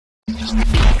Hi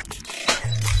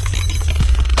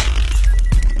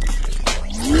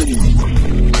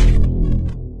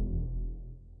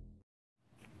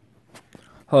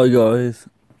guys,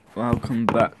 welcome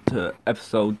back to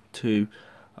episode 2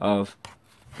 of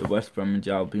the West Bromwich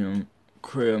Albion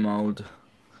career mode.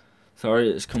 Sorry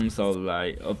it's come so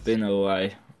late. I've been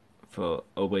away for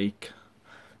a week,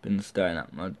 been staying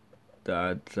at my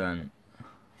dad's, and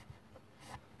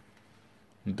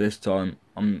this time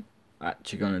I'm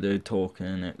actually going to do talking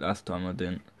in it. Last time I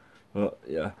didn't, but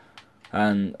yeah.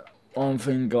 And one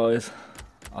thing guys,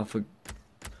 I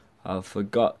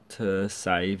forgot to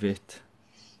save it.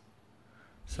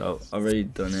 So I already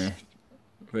done it,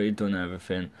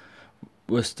 everything.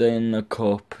 We're still in the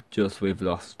cup, just we've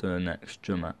lost an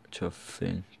extra match, I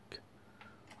think.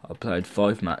 I played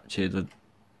 5 matches.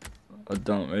 I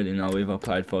don't really know if I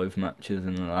played 5 matches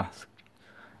in the last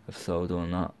episode or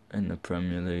not in the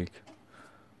Premier League.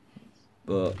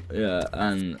 But yeah,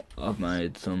 and I've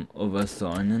made some other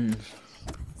signings.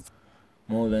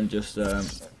 More than just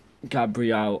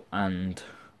Gabriel and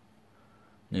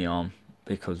Neon.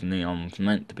 Because Neon was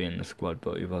meant to be in the squad,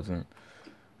 but he wasn't.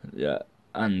 Yeah,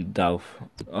 and Delph.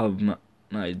 I've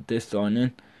made this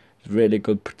signing. It's really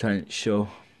good potential.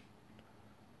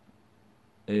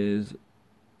 Is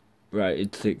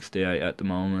rated 68 at the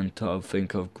moment. I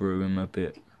think I've grew him a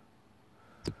bit.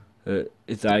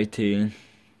 It's 18.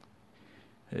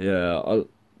 Yeah,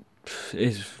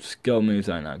 his skill moves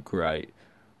ain't that great.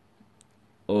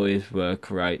 Or his work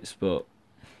rates, but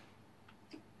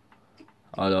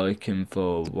I like him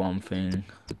for one thing,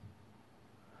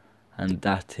 and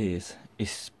that is his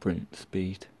sprint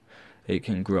speed. It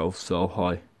can grow so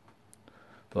high.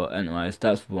 But anyways,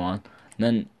 that's one. And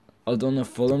then I've done a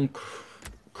Fulham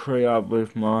career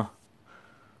with my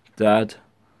dad,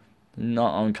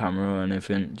 not on camera or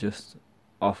anything, just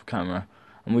off camera.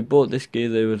 And we bought this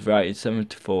geezer who was rated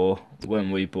 74 when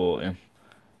we bought him.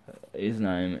 His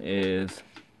name is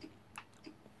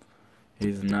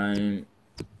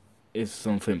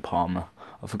something Palmer.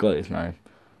 I forgot his name.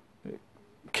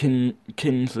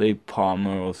 Kinsley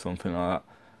Palmer or something like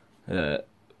that.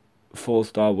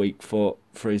 4-star weak foot,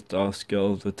 3-star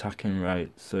skills, attacking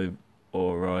rate, so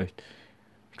alright.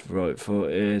 Right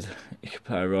footed. He can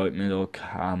play right mid or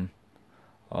cam.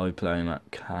 I play him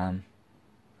at cam.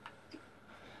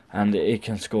 And he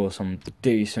can score some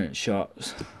decent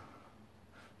shots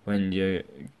when you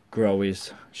grow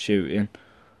his shooting.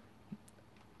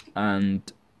 And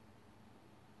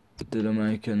did I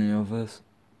make any others?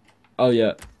 Oh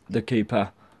yeah, the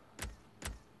keeper.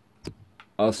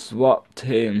 I swapped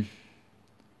him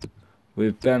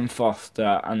with Ben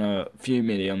Foster and a few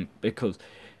million because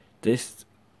this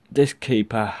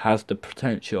keeper has the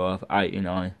potential of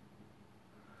 89.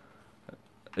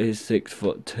 He's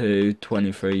 6'2",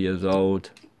 23 years old,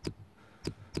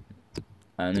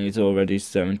 and he's already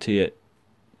 79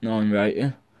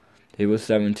 rating. He was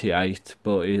 78,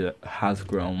 but he has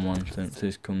grown one since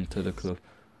he's come to the club.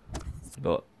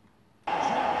 But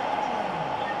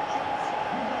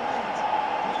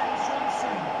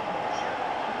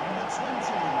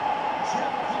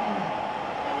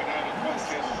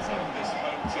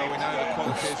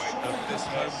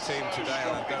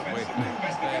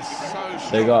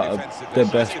they got the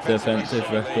best defensive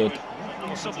record.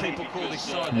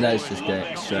 Let's just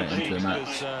get straight into the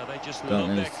match.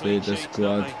 Don't need to see the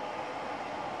squad.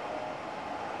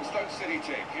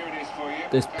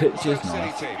 This pitch is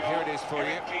nice. Here it is for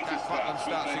you. That Butland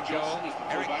starts in goal.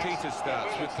 Eric Peters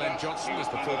starts with Glenn Johnson as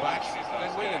the fullback.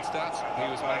 Glenn Whelan starts. He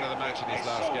was man of the match in his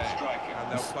last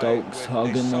game. Stokes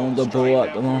hogging on the ball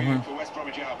at the moment.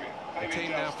 The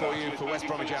team now for you for West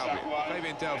Bromwich Albion.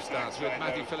 Fabian Delph starts with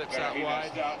Matthew Phillips out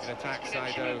wide. In attack,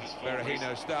 Saido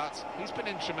Berahino starts. He's been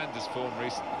in tremendous form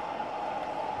recently.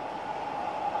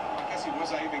 He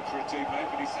was aiming for a teammate,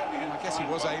 but he certainly had. I guess he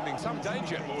was aiming some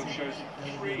danger. The board shows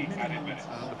 3 added minutes.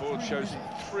 The board shows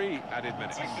 3 added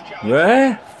minutes.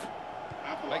 Ref!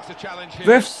 Makes the challenge here.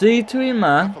 Ref, see to him,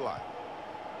 man.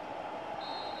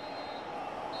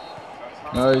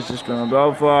 No, he's just going to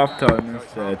go for half time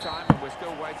instead. We're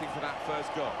still waiting for that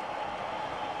first goal.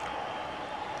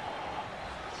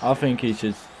 I think he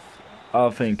should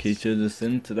have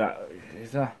seen to that.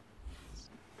 Is that?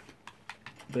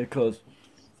 Because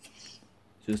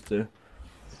just the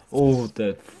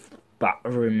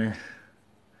battering me.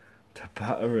 The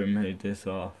battering made this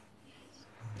off.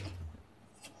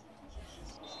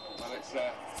 Well, it's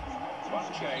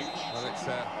one change.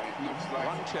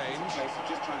 One change.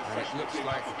 It looks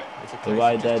like it's a The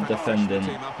way they're defending,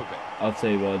 I'll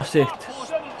tell you what. That's it.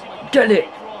 Get it.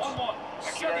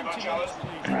 Thank you very much, Alan.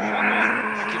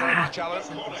 Thank you very much. Challenge.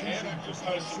 Corner here, that could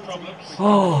pose some problems.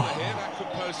 Oh. Here, that could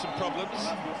pose some problems. Well,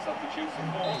 that's what substitutes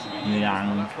are for, to be used. Well,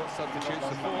 Yang. that's what substitutes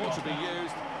are for, to be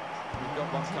used. We've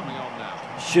got one coming on now.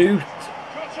 Shoot.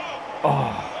 Cut off.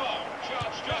 Oh.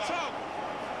 Charged Cut down. up.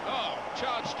 Oh,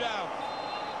 charged down.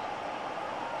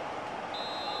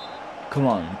 Come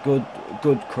on,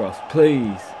 good cross, please. Any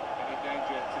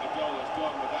danger to the goal has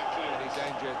gone with that Any clearance.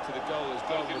 danger to the goal has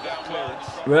gone with that clearance.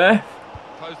 Ref.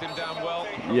 Closed him down well.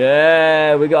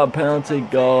 Yeah, we got a penalty,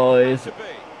 guys. To be.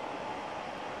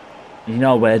 You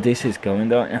know where this is going,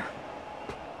 don't you?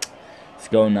 It's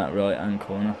going that right hand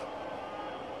corner.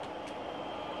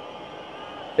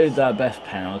 Who's our best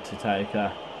penalty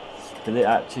taker? Did it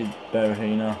actually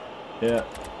Berahino? Yeah.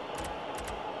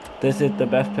 This is the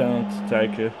best penalty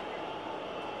taker.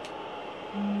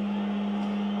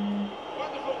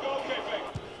 Wonderful goalkeeping.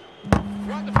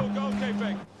 Wonderful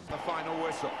goalkeeping. The final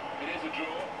whistle. It is a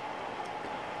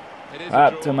draw. It is I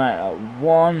a have to draw. make that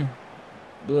one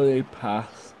bloody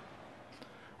pass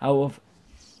out of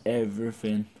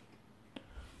everything.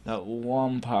 That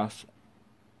one pass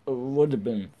would have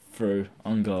been through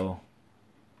on goal.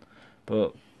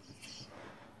 But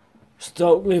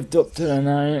Stoke lived up to the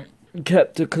name,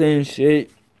 kept a clean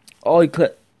sheet. I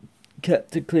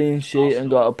kept a clean sheet and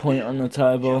got a point on the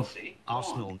table.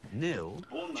 Arsenal 0,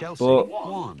 Chelsea But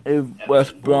 1. if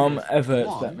West Brom ever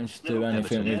expect me to do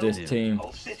anything with this team,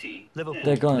 Liverpool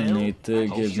they're gonna 0, need to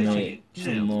Hull give me City some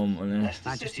 0. more money.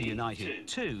 Manchester United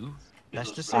 2,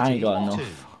 Leicester I City ain't got 2.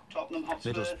 enough.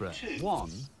 Middlesbrough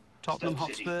 1, Tottenham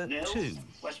Hotspur 2,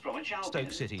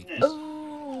 Stoke City.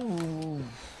 Oh.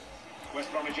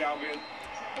 West Bromwich Albion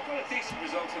have got a decent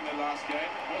result in their last game.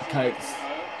 Wasn't Okay, away from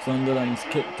home. Sunderland's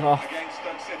kicked off. Against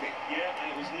Stoke City. Yeah,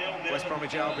 and it was 0-0. West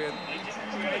Bromwich Albion, a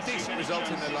decent result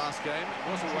in their last game.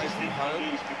 It was away from home.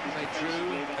 And they drew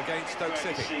against Stoke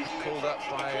City. Called up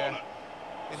by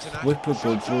international. Whip a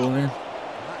good ball in. And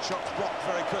that shot's blocked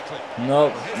very quickly. No,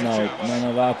 Well, here's a no, chance. none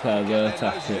of our players Get will their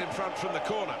attack noses it. in front from the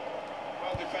corner.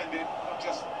 Well defended, not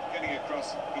just getting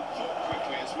across, he thought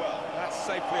quickly as well. That's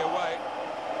safely away.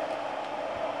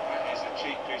 That is a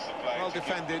cheap piece of play. Well to give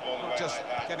defended, the ball away not just like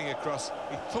that. getting across.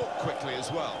 He thought quickly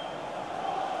as well.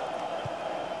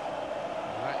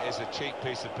 That is a cheap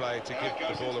piece of play to Now give it the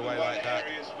goes ball into away the like that.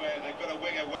 areas where they've got a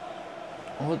winger.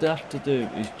 All they have to do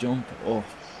is jump off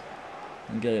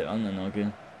and get it on the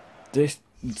noggin. This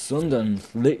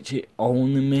Sunderland's literally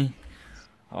owning me.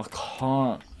 I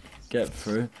can't get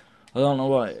through. I don't know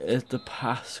what it is the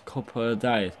past couple of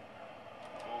days.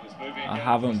 Ball is moving I again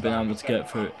haven't for been the able to start of get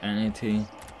the through any team.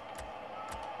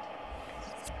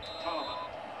 Palmer.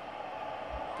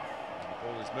 The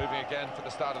ball is moving again for the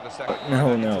start of the second. No,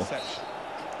 That no. interception.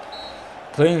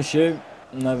 Clean sheet,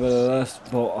 nevertheless,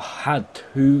 but I had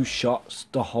 2 shots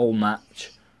the whole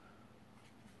match.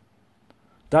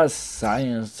 That's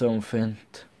saying something.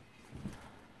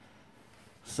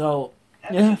 So,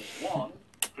 yeah. 1,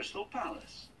 Crystal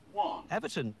Palace 1.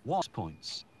 Everton 1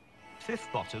 points. Fifth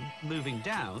bottom, moving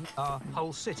down, are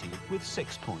Hull City with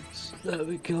 6 points. There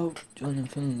we go,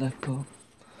 Jonathan Lecco.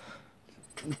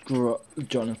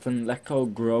 Jonathan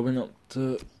Lecco growing up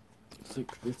to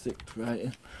 66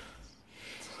 rating.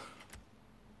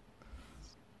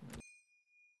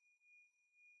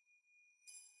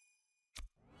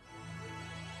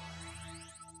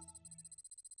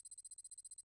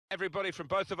 Everybody from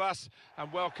both of us,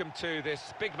 and welcome to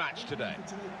this big match today.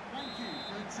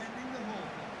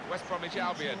 West Bromwich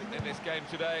Albion in this game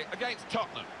today against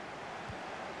Tottenham.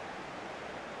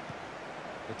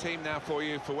 The team now for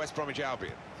you for West Bromwich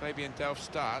Albion. Fabian Delph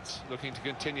starts, looking to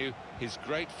continue his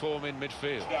great form in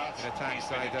midfield. In attack,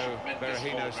 Saido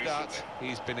Berahino starts.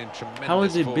 He's been in tremendous form. How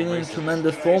has he been in recently.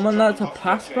 tremendous form, and that's a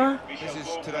pass back? This is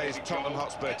today's Tottenham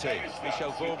Hotspur team.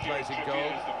 Michel Vaughan plays in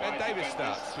goal. Ben Davies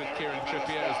starts with Kieran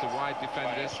Trippier as the wide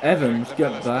defenders. Evans,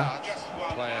 get Lamella back. starts,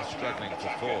 player struggling for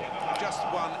form. Just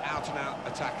one out-and-out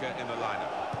attacker in the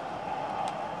lineup.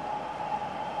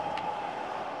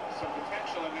 Some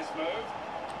potential in this move.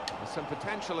 There's some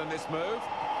potential in this move.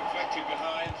 Deflected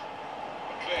behind. A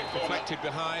clear corner. Deflected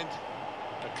behind.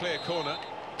 A clear corner.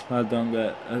 I don't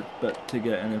expect to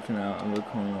get anything out of the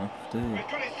corner off, do you? He's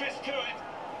got his fist to it.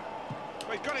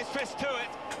 Well, he's got his fist to it.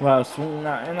 Well, swing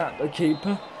that in at the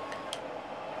keeper.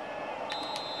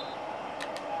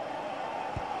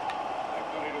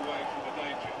 They've got it away from the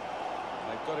danger.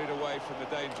 They've got it away from the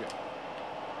danger.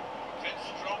 Hits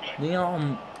strongly.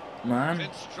 Leon, man,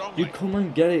 Hits strongly. you come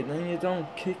and get it, then you don't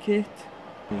kick it.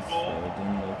 This Ball.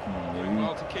 Foden looking Doing well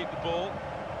rude. to keep the ball.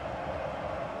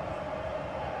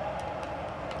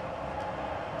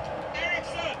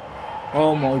 Ericsson.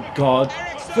 Oh my god.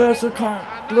 Ericsson. First I can't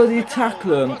And bloody that's the goal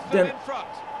tackle him, that puts them then in front.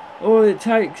 All it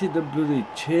takes is the bloody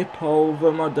chip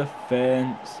over my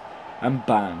defence and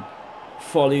bang,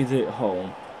 volleys it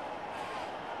home.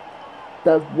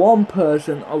 There's one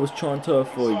person I was trying to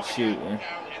avoid shooting.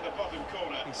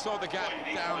 He saw the gap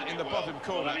down in the bottom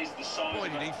corner. Boy,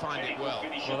 did he find it well.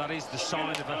 Well, that is the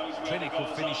sign of a clinical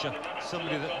finisher.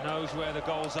 Somebody that knows where the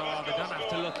goals are. They don't have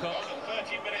to look up.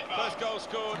 First goal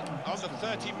scored on the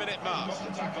 30-minute mark. Got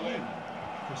the tackle in.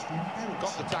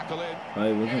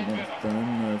 I wasn't going to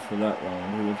stand there for that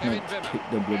long. He was meant to kick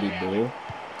the bloody ball.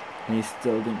 And he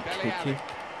still didn't kick it.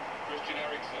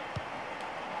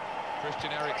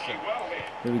 Christian Eriksen.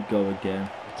 Here we go again.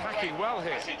 Attacking well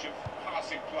here.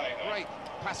 Great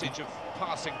passage of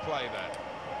passing play there.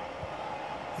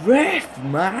 Ref,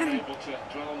 man! Able to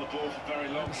dwell on the ball for very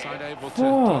long. Side able to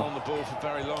dwell on the ball for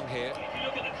very long here. If you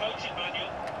look at the coaching manual,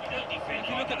 you don't defend. If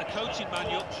you look at the coaching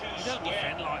manual, you don't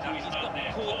defend like that. He's got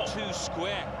caught too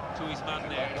square to his man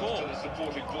there. To the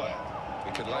supporting player.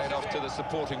 He could lay it off to the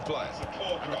supporting player.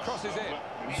 And the cross is in.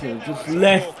 Should have just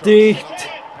left it.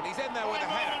 And he's in there with a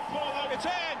header. It's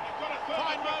in!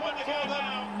 Fine moment for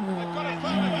them. They've got it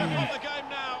back on the game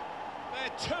now.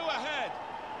 They're 2 ahead.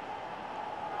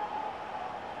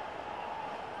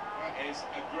 That is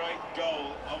a great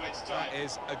goal of its type. That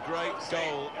is a great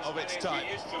goal of its type.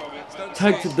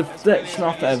 Take the deflection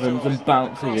off Evans and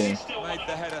bounce again. Made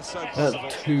the header so possible.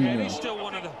 That's It is 2-0. still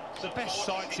one of the best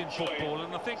sights in football,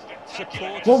 and I think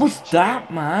supporters... What was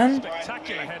that, man?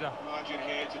 Spectacular header. Margin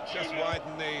here to Just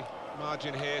widen the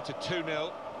margin here to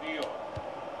 2-0.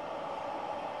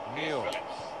 Neil.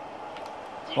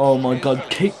 Oh my god,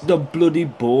 kick the bloody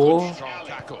ball. Strong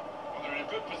tackle. Well, they're in a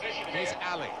good position Here's here.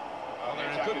 Ali. Well,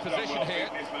 they're in a good The attacker's done position well here.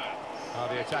 beating his man. Oh,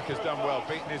 the attacker's done well,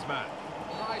 beating his man.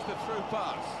 Tries the through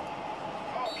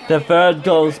pass. The third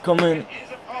goal's coming.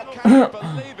 Oh, can you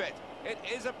believe it? It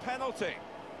is a penalty.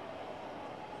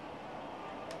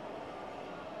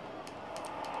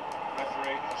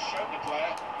 Referee has shown the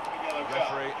player a yellow card.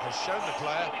 Referee has shown the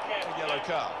player a yellow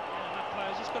card. Yeah, that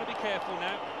player's just got to be careful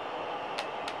now.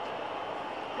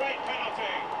 Great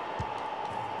penalty.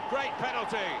 Great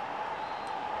penalty.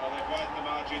 Well, they've widened the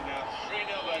margin now. 3-0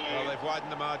 they lead. Well, they've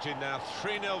widened the margin now.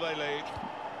 3-0 they lead.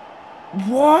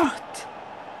 What?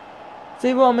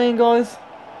 See what I mean, guys?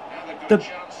 Now they've got The a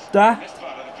chance. that This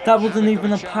part of the pitch. that wasn't They've even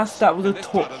got a chance pass. That was a in this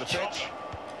part of the touch. pitch.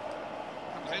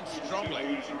 Comes in strongly.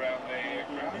 Moves around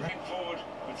the ground. Moving forward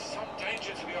with some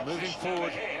danger to the opposition. Moving Now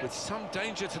forward they're here. with some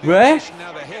danger to the Ref? opposition.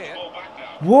 Now they're here. Ball back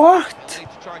now. What? Need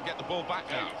to try and get the ball back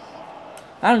now.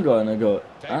 Hang on,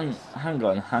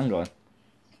 hang on.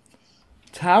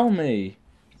 Tell me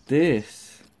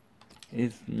this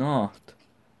is not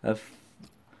a.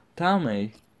 Tell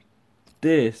me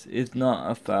this is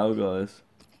not a foul, guys.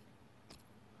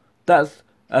 That's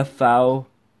a foul.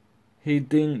 He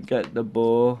didn't get the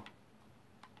ball.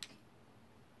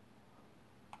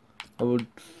 I would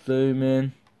zoom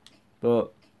in,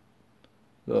 but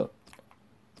look.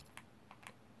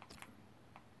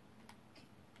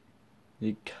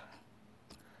 You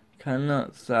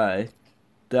cannot say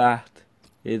that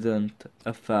isn't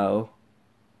a foul.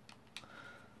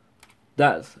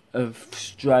 That's a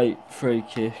straight free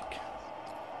kick.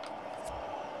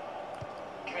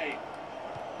 Kane.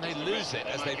 They lose it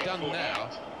as they've done now.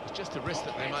 It's just a risk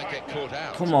that they might get caught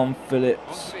out. Come on, On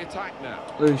Phillips. to the attack now.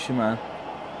 Lose your man.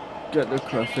 Get the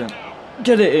cross in.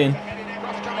 Get it in.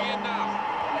 Cross coming in now.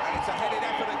 And it's a headed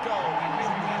effort at goal. They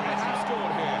have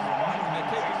scored here. They're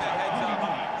keeping their heads up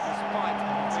despite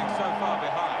being so far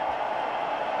behind.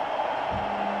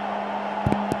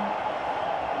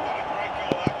 What a great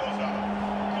goal that was.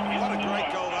 What a great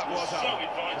goal that was. So Alan.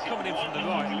 inviting. Coming in from the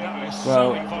right, that was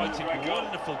Well- so inviting.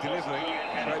 Wonderful delivery.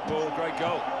 Great ball, great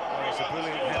goal. Oh, it's a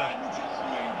brilliant header.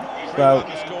 Well, 3-1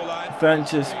 the scoreline.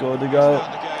 French has scored a goal.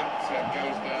 Start the game.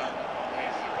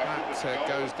 That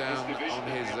goes down on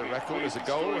his record as a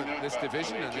goal in this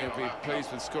division, and he'll be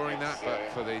pleased with scoring that. But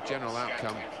for the general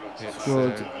outcome, it's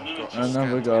Scored got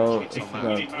another scant goal. influence It's on that.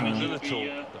 about None time. at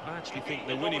all. But I actually think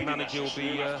the winning manager will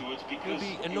be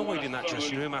annoyed in that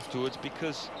dressing room afterwards,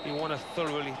 because he want to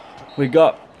thoroughly... We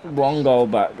got one goal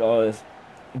back, guys.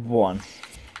 One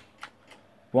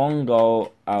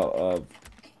goal out of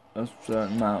a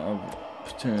certain amount of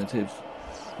opportunities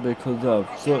because of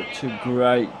such a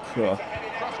great cross.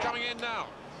 Cross coming in now,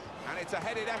 and it's a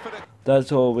headed effort.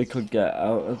 That's all we could get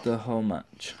out of the whole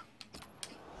match.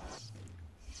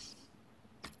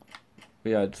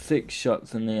 We had 6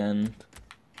 shots in the end.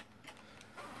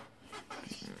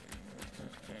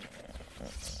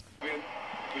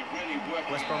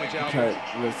 West Bromwich Albion. Okay,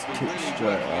 let's Been kick really straight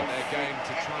working on off. their game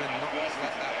to try and not let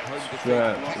that home defeat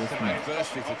Straight block this them match.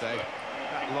 adversely today.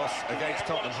 that loss against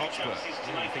Tottenham Hotspur.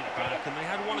 Yeah, you think back, and they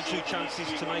had 1 or 2 chances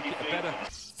to make it a better.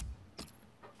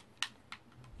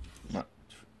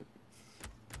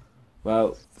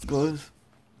 Well, guys,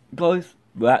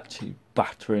 we're actually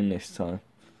battering this time.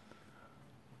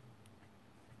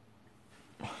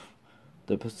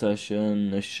 The possession,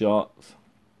 the shots,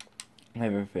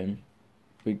 everything,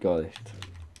 we got it.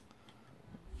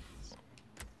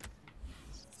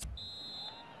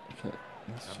 Okay,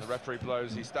 And the referee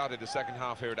blows. He started the second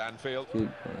half here at Anfield. Let's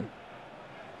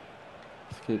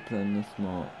keep playing this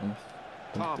smart.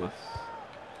 Palmer.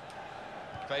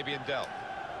 Fabian Delph.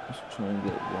 Let's try and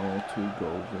get 1 or 2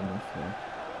 goals in this one.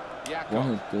 Jakob. One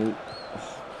is good.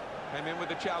 Came in with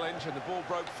the challenge and the ball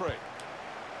broke free.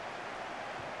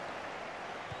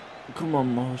 Come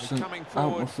on, Morrison. Coming Out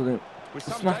forward muscle it. with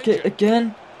some Smack danger. it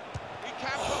again. He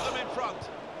can put them in front.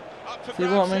 Up for See what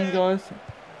grabs I mean, here. guys?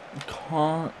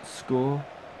 Can't score.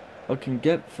 I can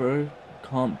get through.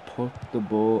 Can't put the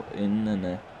ball in the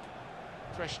net.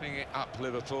 Freshening it up,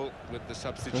 Liverpool, with the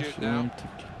substitute Pressure now. him to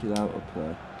kick it out of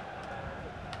play.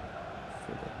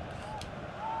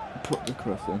 Put the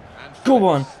cross in. And Go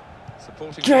on. Phillips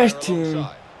supporting Get player him.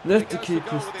 alongside. Let He the goes for keeper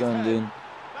goal with his stand head.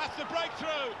 That's the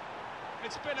breakthrough.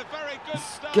 It's been a very good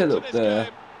start Get to up this there.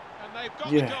 game, and they've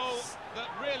got Yes. the goal that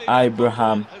really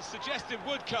Abraham. Liverpool has suggested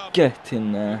would come. Get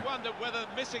in there. You wondered whether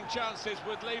missing chances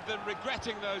would leave them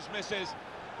regretting those misses,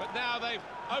 but now they've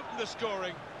opened the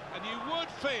scoring, and you would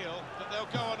feel that they'll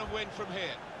go on and win from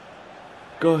here.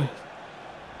 Go.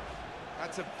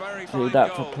 That's a very See fine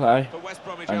that goal for play. for West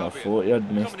Bromwich And I Albion. thought he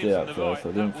had missed Coming it in at from the right, first. I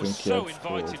didn't that was think he so had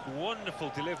scored. invited, wonderful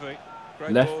delivery.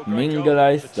 Great Left ball, great goal.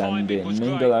 Mingele The timing standing. was great,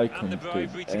 Mingele and couldn't the do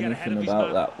bravery to get ahead anything of his about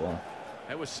man. that one.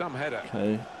 It was some header.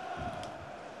 Okay.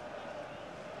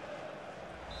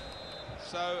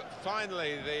 So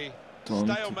finally the Time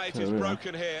to stalemate is carry on.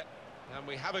 broken here, and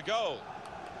we have a goal.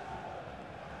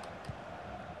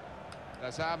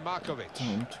 That's Markovic.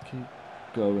 Time to keep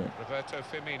going. Roberto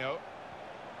Firmino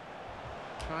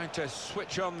trying to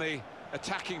switch on the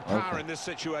attacking power Okay. in this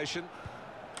situation.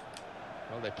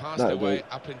 Well, they passed That'll their way do.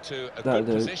 up into a That'll good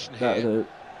do. position That'll here. do.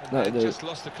 And That'll they do. just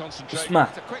lost the concentration. Smack.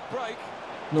 It's a quick break.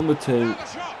 Number 2. Now the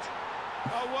shot!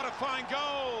 Oh, what a fine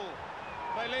goal!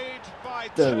 They lead by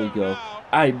There 2 we go. now.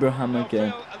 Abraham They'll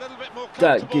again. feel a little bit more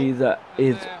That comfortable, geezer and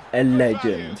is they're a good legend.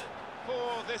 value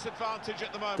for this advantage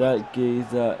at the moment. That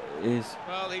geezer is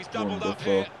Well, he's doubled up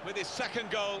wonderful. here with his second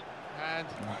goal, and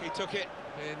he took it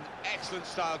in excellent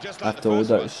style, just like After the all first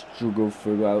that one. struggle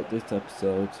throughout this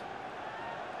episode,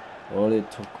 all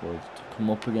it took was to come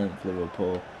up against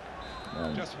Liverpool.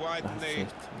 And Just widen that's the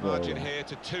it. margin Well, here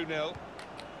to 2-0.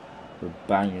 we're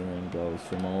banging in goals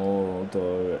from all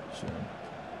directions.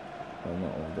 Well,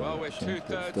 not all Well, we're directions, but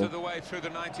two-thirds still. of the way through the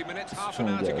 90 minutes, Let's half try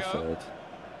an and hour to get a go. third.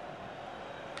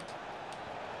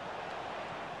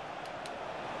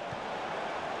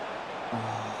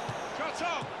 Shot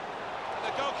on!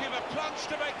 And the goalkeeper plunged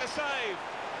to make the save.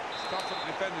 Scotland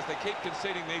defenders, they keep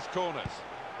conceding these corners.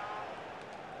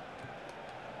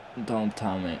 Don't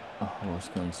tell me. Oh, I was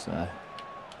going to say.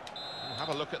 Have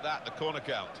a look at that, the corner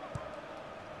count.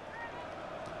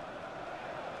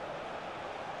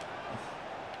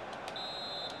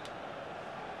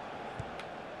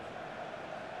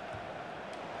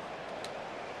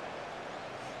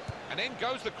 And in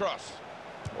goes the cross.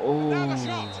 Now the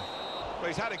shot. Oh, Well,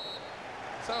 he's had a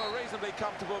reasonably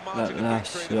comfortable margin of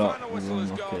last victory. The shot final was whistle is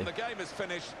unlucky. gone, the game is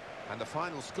finished, and the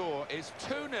final score is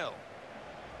 2-0.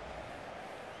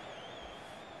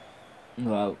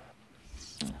 well,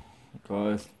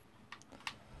 guys,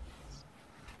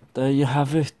 there you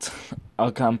have it.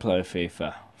 I can play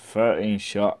FIFA. 13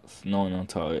 shots, 9 on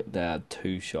target. They had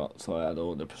 2 shots, so I had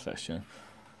all the possession.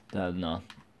 They had none.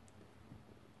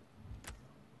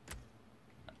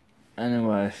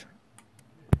 Anyway,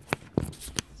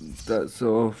 that's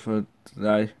all for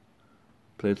today.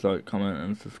 Please like, comment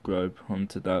and subscribe.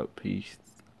 Hunted out. Peace.